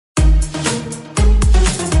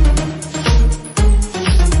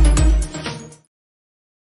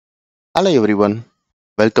Hello everyone,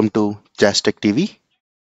 welcome to Jash TV.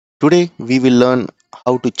 Today we will learn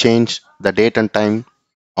how to change the date and time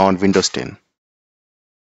on Windows 10.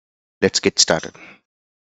 Let's get started.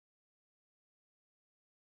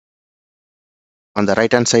 On the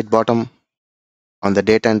right hand side bottom, on the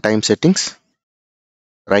date and time settings,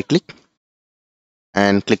 right click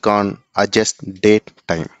and click on adjust date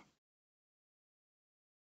time.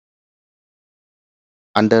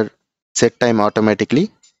 Under set time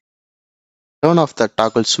automatically, turn off the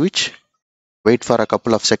toggle switch, wait for a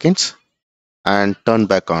couple of seconds and turn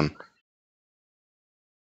back on.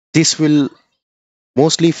 This will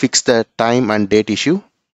mostly fix the time and date issue.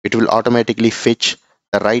 It will automatically fetch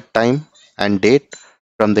the right time and date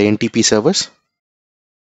from the NTP servers.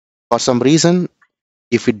 For some reason,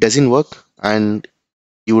 if it doesn't work and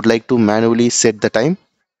you would like to manually set the time,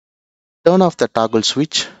 turn off the toggle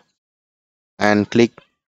switch and click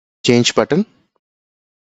change button.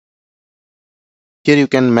 Here you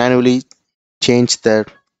can manually change the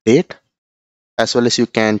date as well as you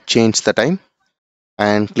can change the time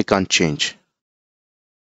and click on change.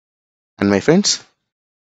 And my friends,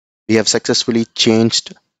 we have successfully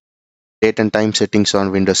changed date and time settings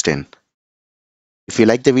on Windows 10. If you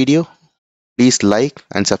like the video, please like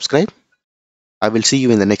and subscribe. I will see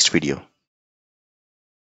you in the next video.